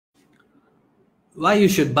Why you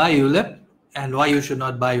should buy ULIP and why you should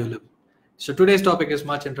not buy ULIP. So today's topic is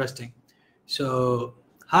much interesting. So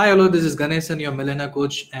hi, hello, this is Ganesan, your millionaire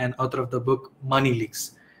coach and author of the book Money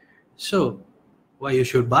Leaks. So why you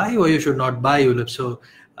should buy, why you should not buy ULIP. So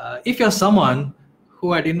if you're someone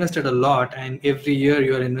who had invested a lot and every year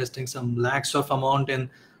you are investing some lakhs of amount in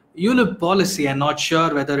ULIP policy and not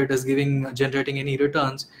sure whether it is generating any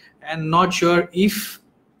returns and not sure if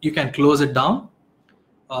you can close it down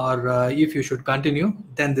or if you should continue,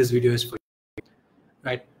 then this video is for you,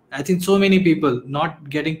 right? I think so many people not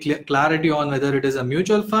getting clarity on whether it is a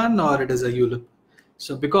mutual fund or it is a ULIP.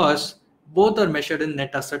 So because both are measured in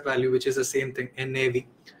net asset value, which is the same thing, NAV,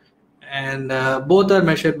 and both are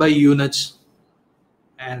measured by units.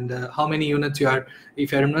 And how many units you are,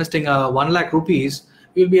 if you're investing 1 lakh rupees,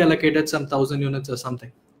 you'll be allocated some 1,000 units or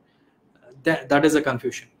something. That is a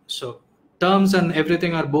confusion. So terms and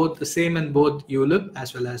everything are both the same in both ULIP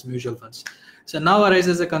as well as mutual funds. So now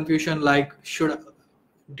arises a confusion like,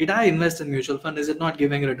 did I invest in mutual fund? Is it not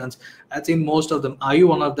giving returns? I think most of them. Are you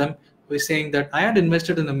one of them who is saying that I had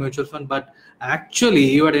invested in a mutual fund, but actually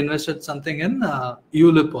you had invested something in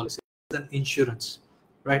ULIP policy, an insurance,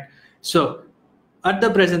 right? So at the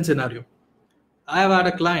present scenario, I have had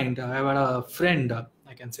a client, I have had a friend,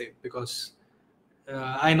 I can say, because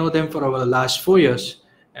I know them for over the last 4 years.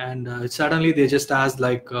 And suddenly they just asked,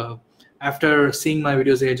 like, after seeing my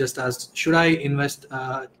videos, they just asked, should I invest?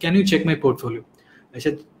 Can you check my portfolio? I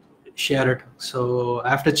said, share it. So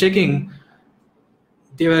after checking,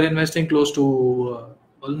 they were investing close to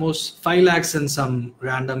almost 5 lakhs in some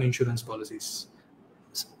random insurance policies.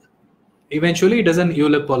 Eventually, it is an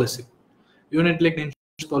ULIP policy, unit-linked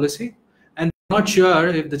insurance policy, and not sure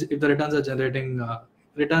if the returns are generating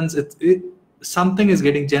returns. Something is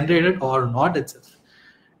getting generated or not itself.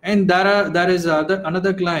 And there is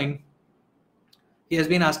another client. He has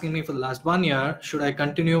been asking me for the last 1 year, should I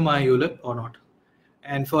continue my ULIP or not?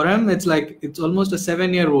 And for him, it's almost a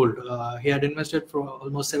 7-year-old. He had invested for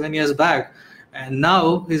almost 7 years back, and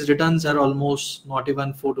now his returns are almost not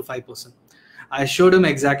even 4 to 5%. I showed him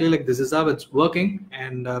exactly like this is how it's working,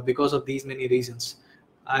 and because of these many reasons,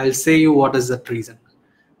 I'll say you what is that reason.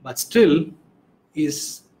 But still,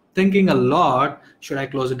 he's thinking a lot, should I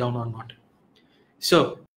close it down or not?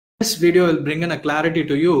 So this video will bring in a clarity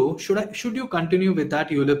to you. Should you continue with that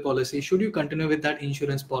ULIP policy? Should you continue with that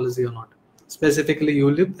insurance policy or not? Specifically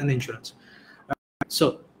ULIP and insurance.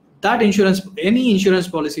 So that insurance, any insurance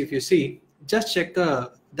policy, if you see, just check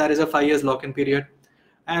there is a 5 years lock-in period.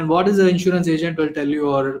 And what is the insurance agent will tell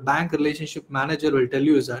you, or bank relationship manager will tell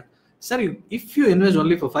you, is that, sir, if you invest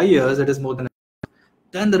only for 5 years, it is more than enough.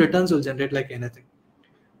 Then the returns will generate like anything.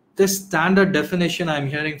 This standard definition I'm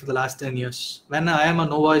hearing for the last 10 years. When I am a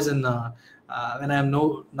novice in, I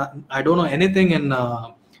don't know anything in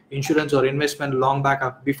insurance or investment long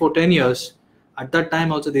back before 10 years. At that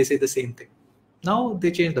time also they say the same thing. Now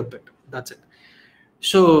they changed a bit. That's it.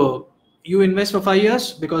 So you invest for 5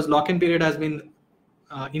 years because lock-in period has been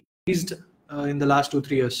increased in the last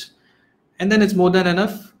 2-3 years, and then it's more than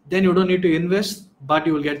enough. Then you don't need to invest, but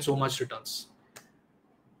you will get so much returns.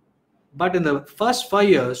 But in the first 5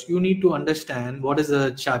 years, you need to understand what is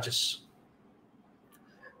the charges.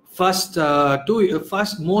 First,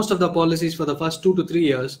 most of the policies for the first 2 to 3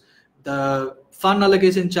 years, the fund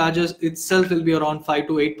allocation charges itself will be around 5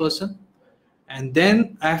 to 8%. And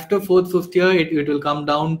then after 4th, 5th year, it will come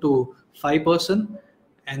down to 5%.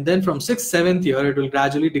 And then from 6th, 7th year, it will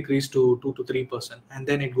gradually decrease to 2 to 3%. And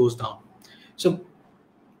then it goes down. So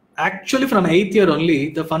actually from 8th year only,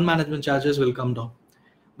 the fund management charges will come down.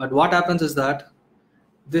 But what happens is that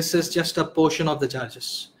this is just a portion of the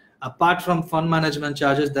charges. Apart from fund management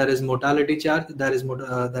charges, there is mortality charge. There is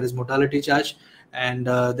mortality charge, and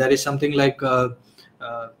there is something like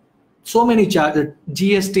so many charges.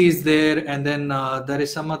 GST is there, and then there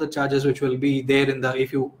is some other charges which will be there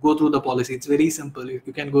if you go through the policy. It's very simple. You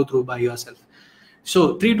can go through by yourself.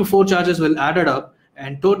 So 3 to 4 charges will add it up,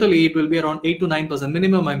 and totally it will be around 8 to 9%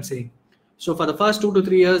 minimum, I'm saying. So for the first 2 to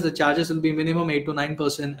 3 years, the charges will be minimum 8 to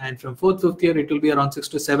 9%, and from 4th, 5th year, it will be around 6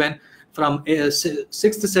 to 7. From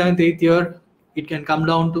 6th to 7th, 8th year, it can come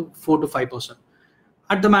down to 4 to 5%.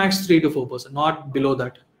 At the max, 3 to 4%, not below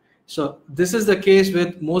that. So this is the case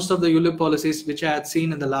with most of the ULIP policies, which I had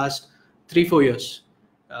seen in the last 3-4 years.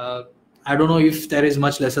 I don't know if there is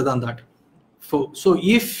much lesser than that. So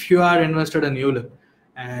if you are invested in ULIP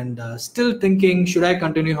and still thinking, should I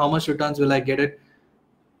continue? How much returns will I get it?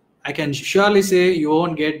 I can surely say you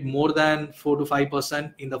won't get more than 4 to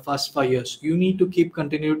 5% in the first 5 years. You need to keep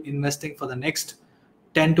continued investing for the next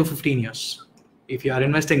 10 to 15 years. If you are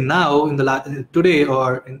investing now in today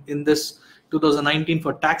or in this 2019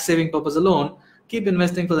 for tax saving purpose alone, keep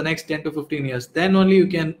investing for the next 10 to 15 years. Then only you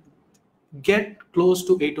can get close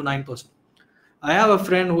to 8 to 9%. I have a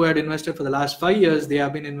friend who had invested for the last 5 years. They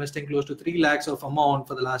have been investing close to 3 lakhs of amount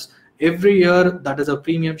for the last every year. That is a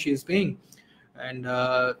premium she is paying. And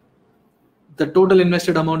the total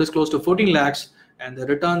invested amount is close to 14 lakhs. And the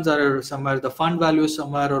returns are somewhere, the fund value is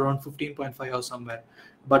somewhere around 15.5 or somewhere.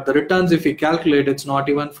 But the returns, if you calculate, it's not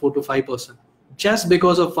even 4 to 5%. Just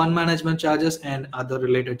because of fund management charges and other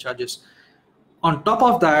related charges. On top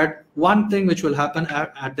of that, one thing which will happen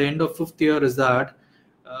at the end of 5th year is that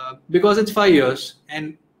because it's 5 years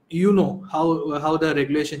and you know how the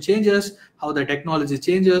regulation changes, how the technology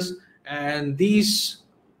changes, and these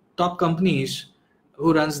top companies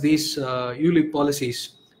who runs these ULIP policies,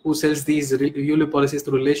 who sells these ULIP policies to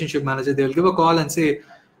relationship manager, they will give a call and say,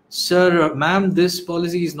 sir, ma'am, this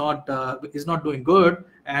policy is not doing good,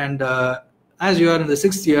 and as you are in the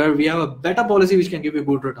 6th year, we have a better policy which can give you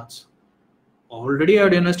good returns. Already I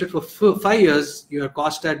had invested for 5 years, your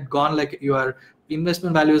cost had gone, like your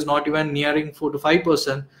investment value is not even nearing 4 to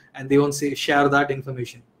 5%, and they won't share that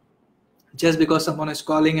information. Just because someone is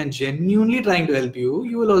calling and genuinely trying to help you,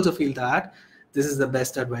 you will also feel that this is the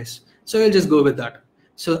best advice. So you'll just go with that.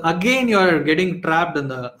 So again, you are getting trapped in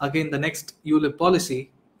the next ULIP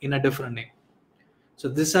policy in a different name. So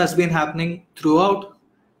this has been happening throughout.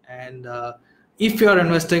 And if you are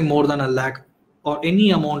investing more than 1 lakh or any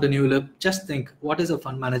amount in ULIP, just think, what is a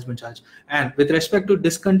fund management charge? And with respect to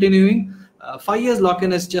discontinuing, 5 years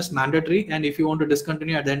lock-in is just mandatory. And if you want to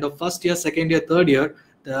discontinue at the end of 1st year, 2nd year, 3rd year,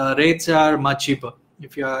 the rates are much cheaper.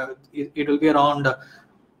 If you are, it will be around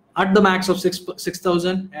at the max of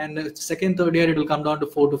 6,000, and 2nd, 3rd year it will come down to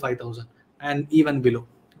 4 to 5,000 and even below,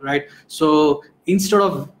 right? So instead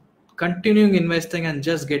of continuing investing and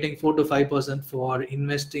just getting 4 to 5% for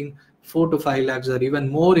investing 4 to 5 lakhs or even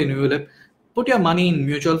more in ULIP, put your money in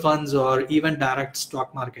mutual funds or even direct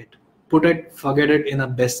stock market. Forget it in a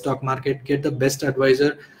best stock market, get the best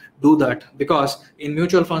advisor, do that. Because in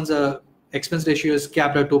mutual funds, expense ratio is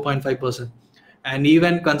capped at 2.5%. And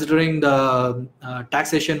even considering the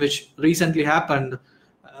taxation which recently happened,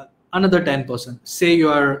 another 10%. Say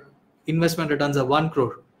your investment returns are 1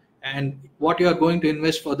 crore. And what you are going to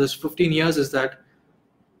invest for this 15 years is that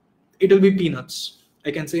it will be peanuts. I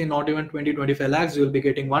can say not even 20-25 lakhs, you will be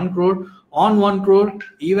getting 1 crore. On 1 crore,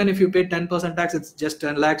 even if you pay 10% tax, it's just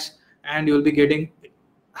 10 lakhs, and you will be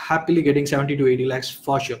happily getting 70 to 80 lakhs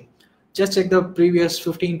for sure. Just check the previous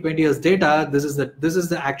 15-20 years data. This is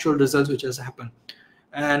the actual results which has happened.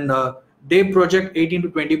 And they project 18 to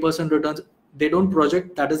 20% returns. They don't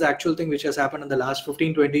project, that is the actual thing which has happened in the last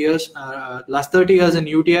 15-20 years, last 30 years in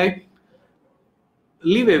UTI.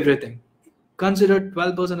 Leave everything. Consider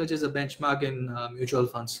 12%, which is a benchmark in mutual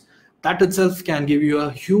funds. That itself can give you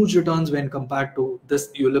a huge returns when compared to this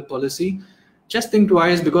ULIP policy. Just think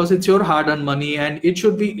twice, because it's your hard-earned money and it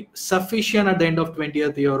should be sufficient at the end of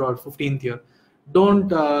 20th year or 15th year. Don't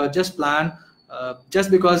just plan,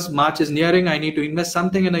 just because March is nearing, I need to invest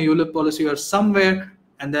something in a ULIP policy or somewhere,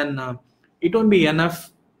 and then it won't be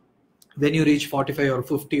enough when you reach 45 or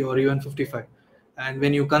 50 or even 55. And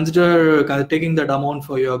when you consider taking that amount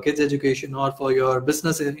for your kids' education or for your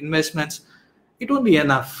business investments, it won't be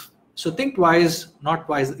enough. So think twice, not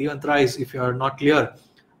twice, even thrice if you are not clear.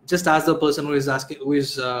 Just ask the person who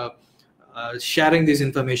is sharing this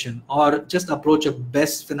information, or just approach a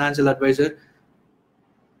best financial advisor.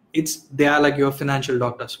 They are like your financial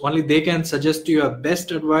doctors. Only they can suggest you a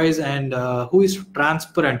best advice, and who is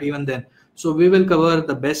transparent even then. So we will cover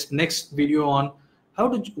the best next video on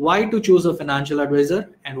why to choose a financial advisor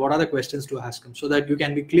and what are the questions to ask him, so that you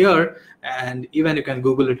can be clear, and even you can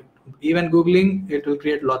Google it. Even Googling it will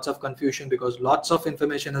create lots of confusion, because lots of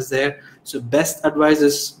information is there. So best advice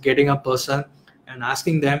is getting a person and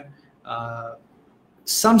asking them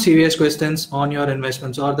some serious questions on your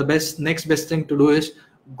investments. Or the next best thing to do is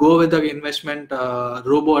go with the investment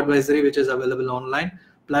robo advisory, which is available online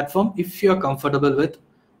platform, if you're comfortable with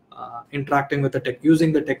interacting with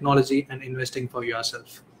using the technology and investing for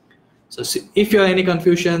yourself. So if you have any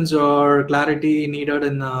confusions or clarity needed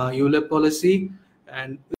in ULIP policy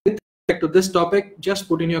and with respect to this topic, just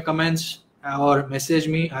put in your comments or message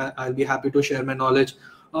me. I'll be happy to share my knowledge.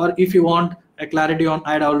 Or if you want a clarity on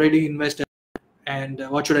I'd already invested and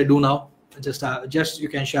what should I do now, just you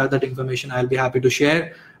can share that information. I'll be happy to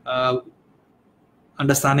share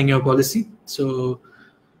understanding your policy. So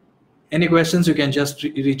any questions, you can just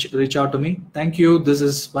reach out to me. Thank you. This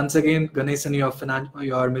is once again Ganesan,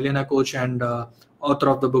 your millionaire coach and author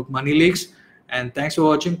of the book Money Leaks. And thanks for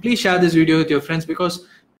watching. Please share this video with your friends, because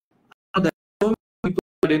there are so many people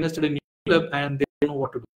who are invested in ULIP and they don't know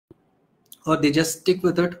what to do, or they just stick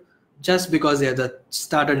with it. just because they are the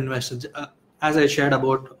started investors. As I shared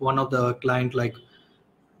about one of the client, like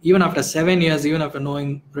even after 7 years, even after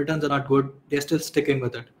knowing returns are not good, they're still sticking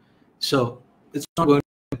with it. So it's not going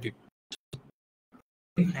to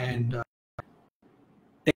and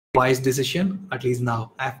take a wise decision, at least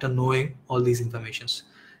now, after knowing all these informations.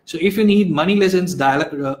 So if you need money lessons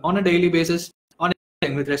on a daily basis, on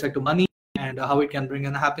anything with respect to money and how it can bring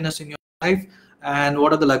in happiness in your life, and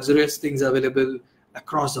what are the luxurious things available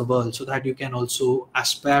across the world, so that you can also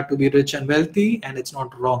aspire to be rich and wealthy, and it's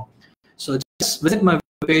not wrong. So just visit my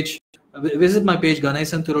page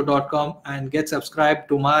ganesanthuru.com and get subscribed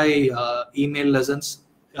to my email lessons.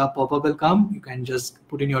 A pop-up will come. You can just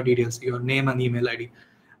put in your details, your name and email ID,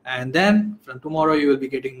 and then from tomorrow you will be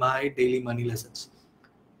getting my daily money lessons.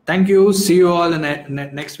 Thank you. See you all in the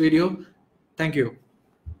next video. Thank you.